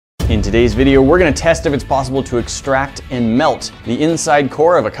In today's video, we're going to test if it's possible to extract and melt the inside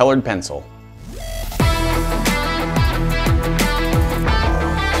core of a colored pencil.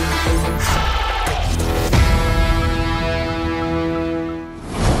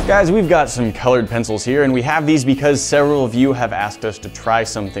 Guys, we've got some colored pencils here, and we have these because several of you have asked us to try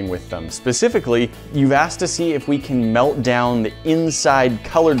something with them. Specifically, you've asked to see if we can melt down the inside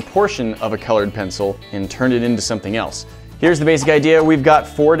colored portion of a colored pencil and turn it into something else. Here's the basic idea. We've got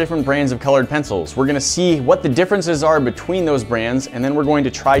 4 different brands of colored pencils. We're gonna see what the differences are between those brands, and then we're going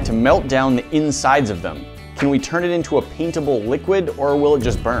to try to melt down the insides of them. Can we turn it into a paintable liquid, or will it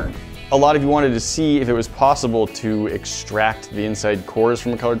just burn? A lot of you wanted to see if it was possible to extract the inside cores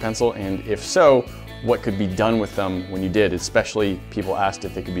from a colored pencil, and if so, what could be done with them when you did. Especially people asked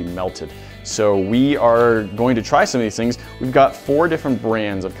if they could be melted. So we are going to try some of these things. We've got 4 different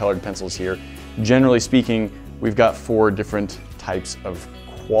brands of colored pencils here. Generally speaking, we've got 4 different types of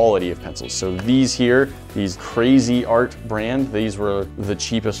quality of pencils. So these here, these Crazy Art brand, these were the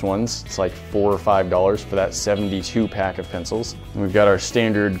cheapest ones. It's like $4 or $5 for that 72 pack of pencils. And we've got our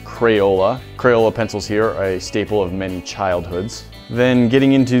standard Crayola. Crayola pencils here are a staple of many childhoods. Then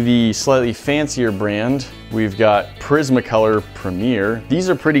getting into the slightly fancier brand, we've got Prismacolor Premier. These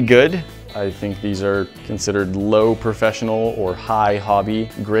are pretty good. I think these are considered low professional or high hobby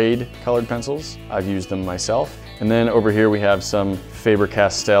grade colored pencils. I've used them myself. And then over here we have some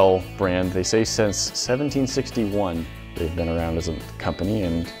Faber-Castell brand. They say since 1761 they've been around as a company,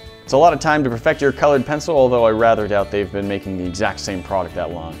 and it's a lot of time to perfect your colored pencil, although I rather doubt they've been making the exact same product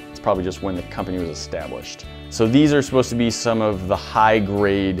that long. It's probably just when the company was established. So these are supposed to be some of the high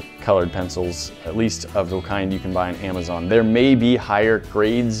grade colored pencils, at least of the kind you can buy on Amazon. There may be higher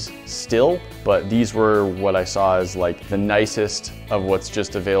grades still, but these were what I saw as like the nicest of what's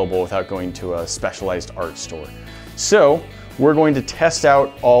just available without going to a specialized art store. So we're going to test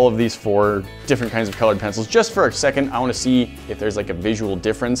out all of these 4 different kinds of colored pencils. Just for a second, I want to see if there's like a visual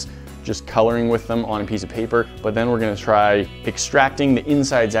difference just coloring with them on a piece of paper, but then we're going to try extracting the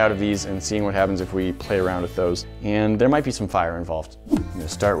insides out of these and seeing what happens if we play around with those. And there might be some fire involved. I'm going to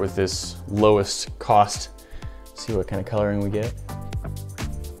start with this lowest cost, see what kind of coloring we get.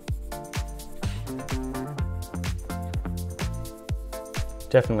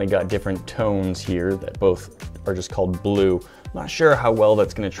 Definitely got different tones here that both are just called blue. I'm not sure how well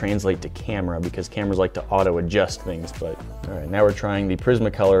that's going to translate to camera because cameras like to auto adjust things, but all right, now we're trying the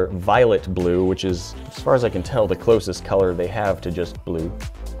Prismacolor Violet Blue, which is, as far as I can tell, the closest color they have to just blue.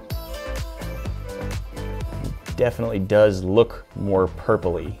 It definitely does look more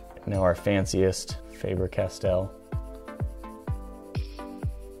purpley. Now our fanciest Faber-Castell.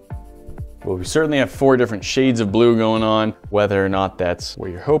 Well, we certainly have 4 different shades of blue going on. Whether or not that's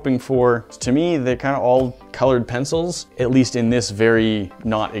what you're hoping for, to me, they're kind of all colored pencils, at least in this very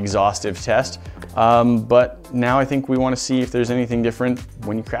not exhaustive test. But now I think we want to see if there's anything different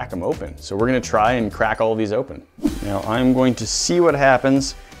when you crack them open. So we're going to try and crack all of these open. Now I'm going to see what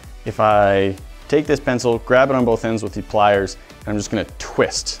happens if I take this pencil, grab it on both ends with the pliers, and I'm just going to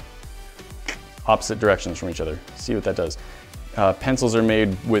twist opposite directions from each other. See what that does. Pencils are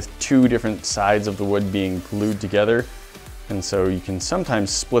made with 2 different sides of the wood being glued together, and so you can sometimes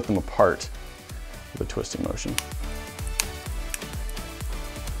split them apart with a twisting motion.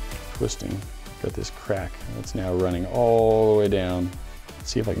 Twisting, got this crack that's now running all the way down.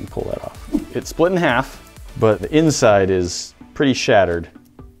 Let's see if I can pull that off. It's split in half, but the inside is pretty shattered.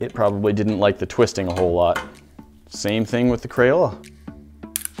 It probably didn't like the twisting a whole lot. Same thing with the Crayola.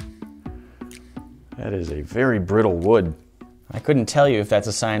 That is a very brittle wood. I couldn't tell you if that's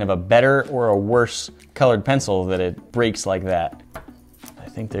a sign of a better or a worse colored pencil that it breaks like that. I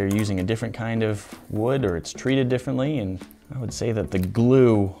think they're using a different kind of wood, or it's treated differently, and I would say that the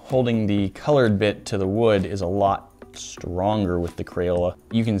glue holding the colored bit to the wood is a lot stronger with the Crayola.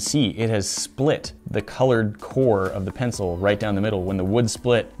 You can see it has split the colored core of the pencil right down the middle. When the wood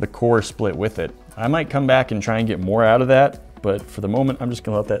split, the core split with it. I might come back and try and get more out of that, but for the moment, I'm just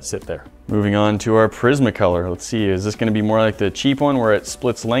gonna let that sit there. Moving on to our Prismacolor. Let's see, is this gonna be more like the cheap one where it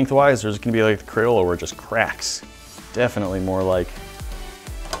splits lengthwise, or is it gonna be like the Crayola where it just cracks? Definitely more like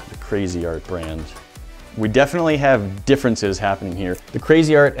the Crazy Art brand. We definitely have differences happening here. The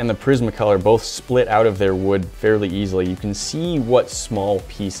Crazy Art and the Prismacolor both split out of their wood fairly easily. You can see what small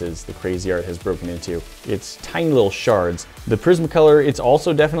pieces the Crazy Art has broken into. It's tiny little shards. The Prismacolor, it's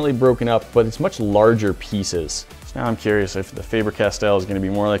also definitely broken up, but it's much larger pieces. So now I'm curious if the Faber-Castell is going to be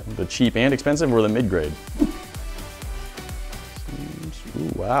more like the cheap and expensive or the mid-grade.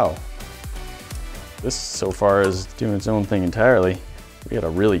 Ooh, wow. This so far is doing its own thing entirely. We had a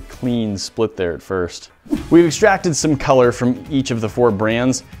really clean split there at first. We've extracted some color from each of the 4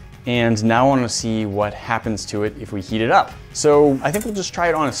 brands, and now I want to see what happens to it if we heat it up. So I think we'll just try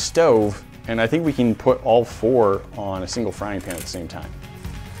it on a stove, and I think we can put all 4 on a single frying pan at the same time.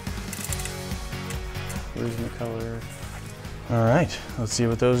 Where's my color? All right, let's see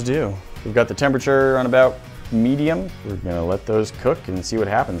what those do. We've got the temperature on about medium. We're gonna let those cook and see what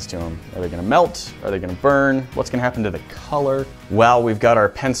happens to them. Are they gonna melt? Are they gonna burn? What's gonna happen to the color? While we've got our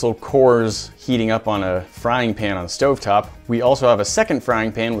pencil cores heating up on a frying pan on the stovetop, we also have a second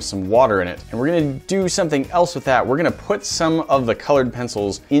frying pan with some water in it. And we're gonna do something else with that. We're gonna put some of the colored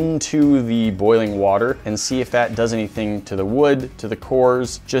pencils into the boiling water and see if that does anything to the wood, to the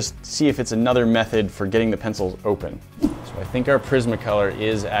cores, just see if it's another method for getting the pencils open. So I think our Prismacolor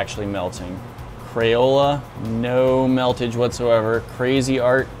is actually melting. Crayola, no meltage whatsoever. Crazy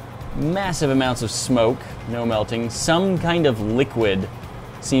Art, massive amounts of smoke, no melting. Some kind of liquid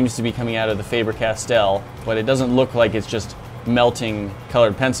seems to be coming out of the Faber-Castell, but it doesn't look like it's just melting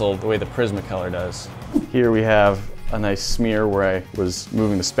colored pencil the way the Prismacolor does. Here we have a nice smear where I was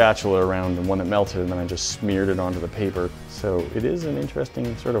moving the spatula around and one that melted, and then I just smeared it onto the paper. So it is an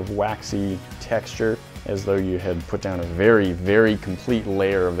interesting sort of waxy texture, as though you had put down a very, very complete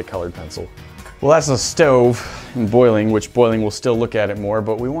layer of the colored pencil. Well, that's a stove and boiling, which boiling we'll still look at it more,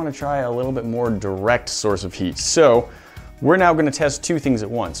 but we want to try a little bit more direct source of heat. So we're now going to test 2 things at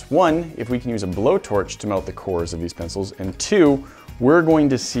once. 1, if we can use a blowtorch to melt the cores of these pencils, and 2, we're going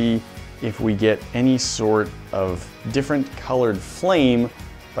to see if we get any sort of different colored flame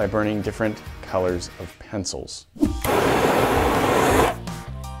by burning different colors of pencils.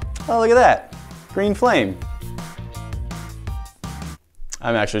 Oh, look at that, green flame.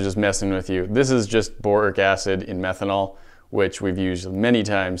 I'm actually just messing with you. This is just boric acid in methanol, which we've used many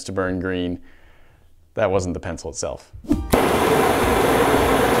times to burn green. That wasn't the pencil itself.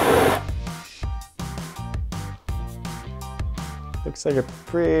 Looks like a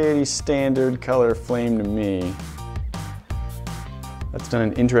pretty standard color flame to me. That's done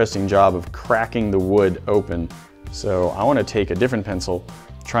an interesting job of cracking the wood open. So I want to take a different pencil,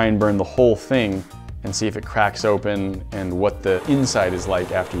 try and burn the whole thing, and see if it cracks open and what the inside is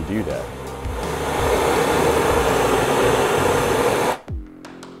like after you do that.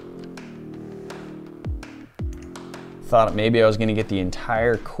 Thought maybe I was gonna get the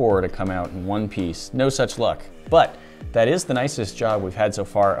entire core to come out in one piece. No such luck. But that is the nicest job we've had so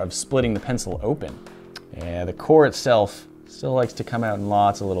far of splitting the pencil open. Yeah, the core itself still likes to come out in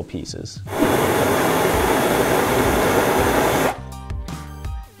lots of little pieces.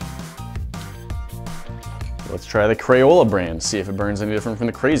 Let's try the Crayola brand, see if it burns any different from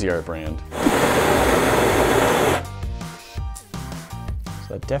the Crazy Art brand.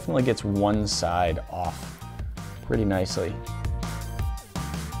 So that definitely gets one side off pretty nicely.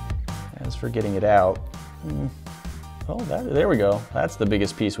 As for getting it out, oh, there we go. That's the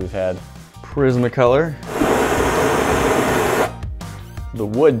biggest piece we've had. Prismacolor. The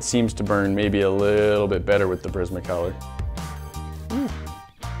wood seems to burn maybe a little bit better with the Prismacolor.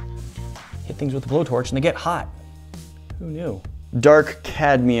 Hit things with a blowtorch and they get hot. Who knew? Dark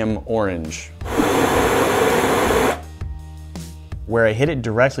cadmium orange. Where I hit it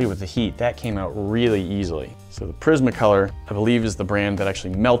directly with the heat, that came out really easily. So the Prismacolor, I believe, is the brand that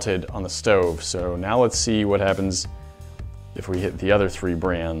actually melted on the stove. So now let's see what happens if we hit the other 3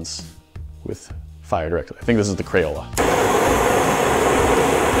 brands with fire directly. I think this is the Crayola.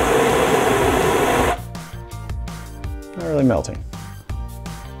 Not really melting.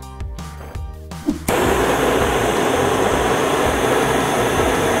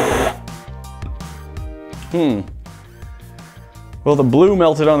 Well, the blue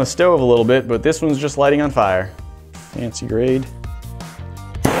melted on the stove a little bit, but this one's just lighting on fire. Fancy grade.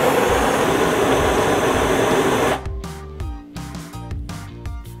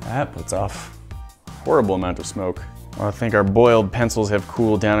 That puts off a horrible amount of smoke. Well, I think our boiled pencils have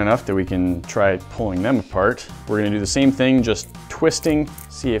cooled down enough that we can try pulling them apart. We're gonna do the same thing, just twisting,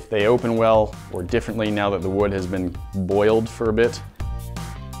 see if they open well or differently now that the wood has been boiled for a bit.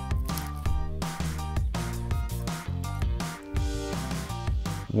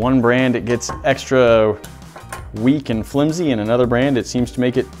 One brand, it gets extra weak and flimsy, and another brand, it seems to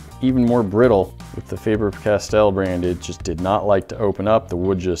make it even more brittle. With the Faber-Castell brand, it just did not like to open up. The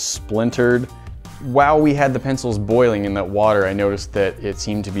wood just splintered. While we had the pencils boiling in that water, I noticed that it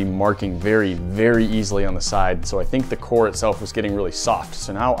seemed to be marking very, very easily on the side. So I think the core itself was getting really soft.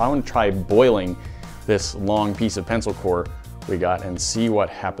 So now I want to try boiling this long piece of pencil core we got and see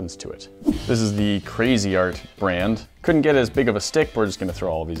what happens to it. This is the Crazy Art brand. Couldn't get as big of a stick, but we're just gonna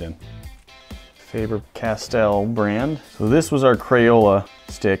throw all of these in. Faber-Castell brand. So this was our Crayola.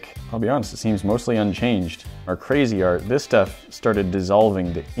 stick, I'll be honest, it seems mostly unchanged. Our crazy art, this stuff started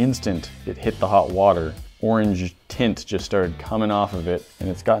dissolving the instant it hit the hot water. Orange tint just started coming off of it, and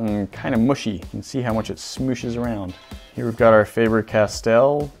it's gotten kind of mushy. You can see how much it smooshes around. Here we've got our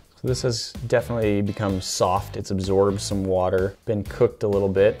Faber-Castell. So this has definitely become soft. It's absorbed some water, been cooked a little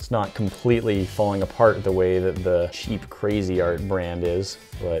bit. It's not completely falling apart the way that the cheap Crazy Art brand is,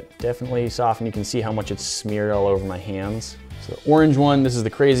 but definitely soft, and you can see how much it's smeared all over my hands. So the orange one, this is the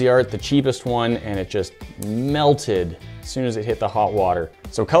Crazy Art, the cheapest one, and it just melted as soon as it hit the hot water.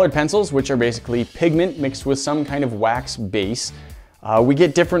 So colored pencils, which are basically pigment mixed with some kind of wax base, we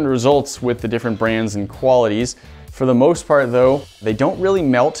get different results with the different brands and qualities. For the most part though, they don't really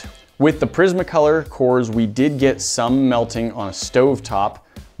melt. With the Prismacolor cores, we did get some melting on a stove top,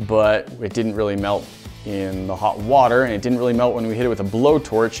 but it didn't really melt in the hot water, and it didn't really melt when we hit it with a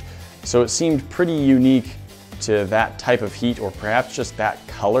blowtorch. So it seemed pretty unique to that type of heat, or perhaps just that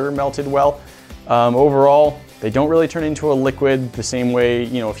color melted well. Overall, they don't really turn into a liquid the same way,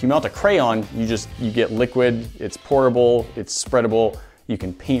 you know, if you melt a crayon, you get liquid, it's pourable, it's spreadable, you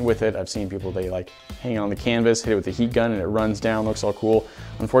can paint with it. I've seen people, they like hang it on the canvas, hit it with a heat gun, and it runs down, looks all cool.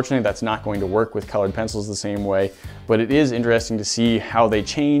 Unfortunately, that's not going to work with colored pencils the same way, but it is interesting to see how they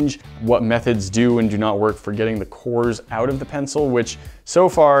change, what methods do and do not work for getting the cores out of the pencil, which so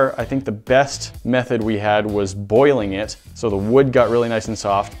far, I think the best method we had was boiling it. So the wood got really nice and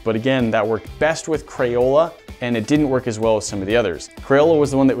soft, but again, that worked best with Crayola, and it didn't work as well as some of the others. Crayola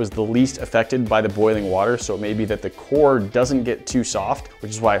was the one that was the least affected by the boiling water, so it may be that the core doesn't get too soft, which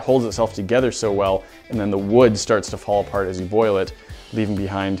is why it holds itself together so well, and then the wood starts to fall apart as you boil it, leaving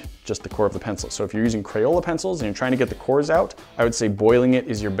behind just the core of the pencil. So if you're using Crayola pencils and you're trying to get the cores out, I would say boiling it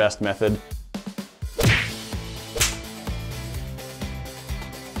is your best method.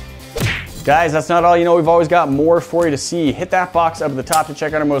 Guys, that's not all you know. We've always got more for you to see. Hit that box up at the top to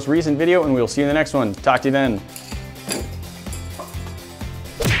check out our most recent video, and we'll see you in the next one. Talk to you then.